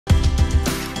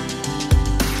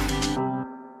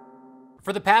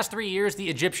For the past 3 years,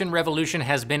 the Egyptian revolution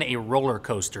has been a roller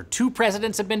coaster. 2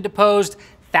 presidents have been deposed,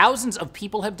 thousands of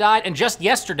people have died, and just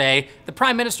yesterday, the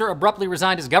prime minister abruptly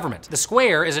resigned his government. The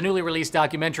Square is a newly released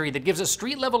documentary that gives a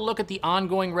street-level look at the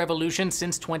ongoing revolution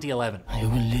since 2011.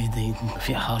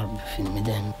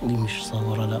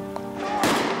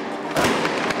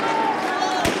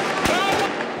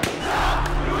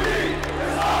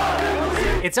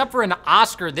 It's up for an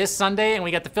Oscar this Sunday, and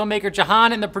we got the filmmaker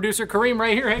Jehane and the producer Kareem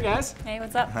right here. Hey guys. Hey,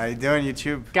 what's up? How you doing,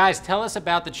 YouTube? Guys, tell us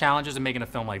about the challenges of making a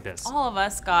film like this. All of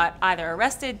us got either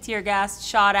arrested, tear gassed,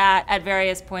 shot at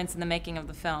various points in the making of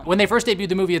the film. When they first debuted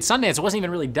the movie at Sundance, it wasn't even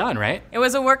really done, right? It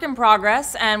was a work in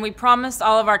progress, and we promised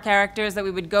all of our characters that we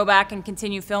would go back and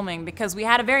continue filming because we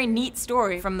had a very neat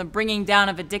story from the bringing down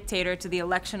of a dictator to the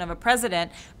election of a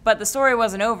president, but the story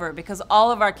wasn't over because all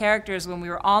of our characters, when we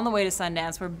were on the way to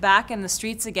Sundance, were back in the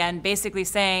streets again, basically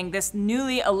saying this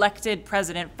newly elected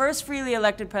president, first freely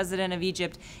elected president of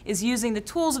Egypt, is using the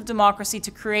tools of democracy to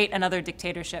create another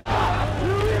dictatorship.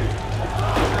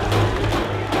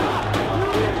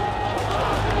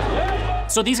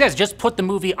 So these guys just put the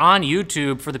movie on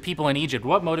YouTube for the people in Egypt.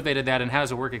 What motivated that, and how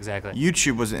does it work exactly?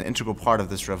 YouTube was an integral part of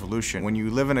this revolution. When you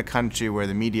live in a country where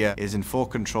the media is in full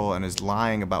control and is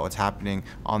lying about what's happening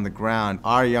on the ground,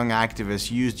 our young activists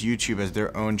used YouTube as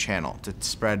their own channel to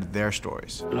spread their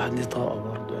stories.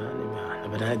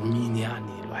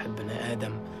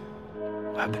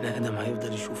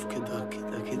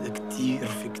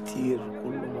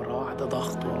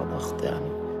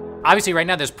 Obviously, right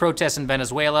now there's protests in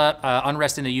Venezuela,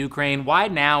 unrest in the Ukraine. Why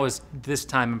now is this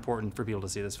time important for people to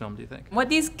see this film, do you think? What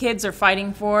these kids are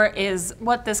fighting for is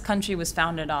what this country was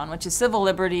founded on, which is civil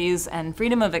liberties and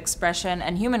freedom of expression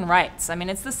and human rights. I mean,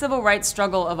 it's the civil rights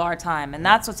struggle of our time, and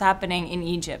that's what's happening in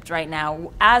Egypt right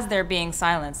now as they're being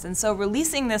silenced. And so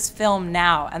releasing this film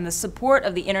now and the support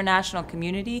of the international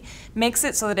community makes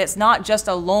it so that it's not just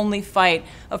a lonely fight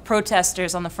of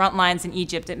protesters on the front lines in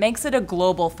Egypt. It makes it a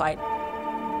global fight.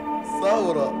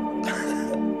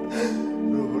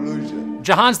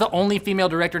 Jehane's the only female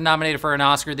director nominated for an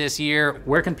Oscar this year.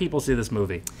 Where can people see this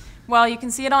movie? Well, you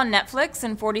can see it on Netflix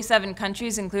in 47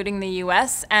 countries, including the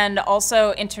US, and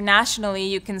also internationally,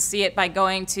 you can see it by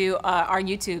going to our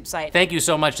YouTube site. Thank you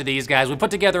so much to these guys. We put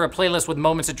together a playlist with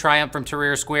moments of triumph from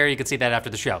Tahrir Square. You can see that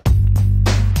after the show.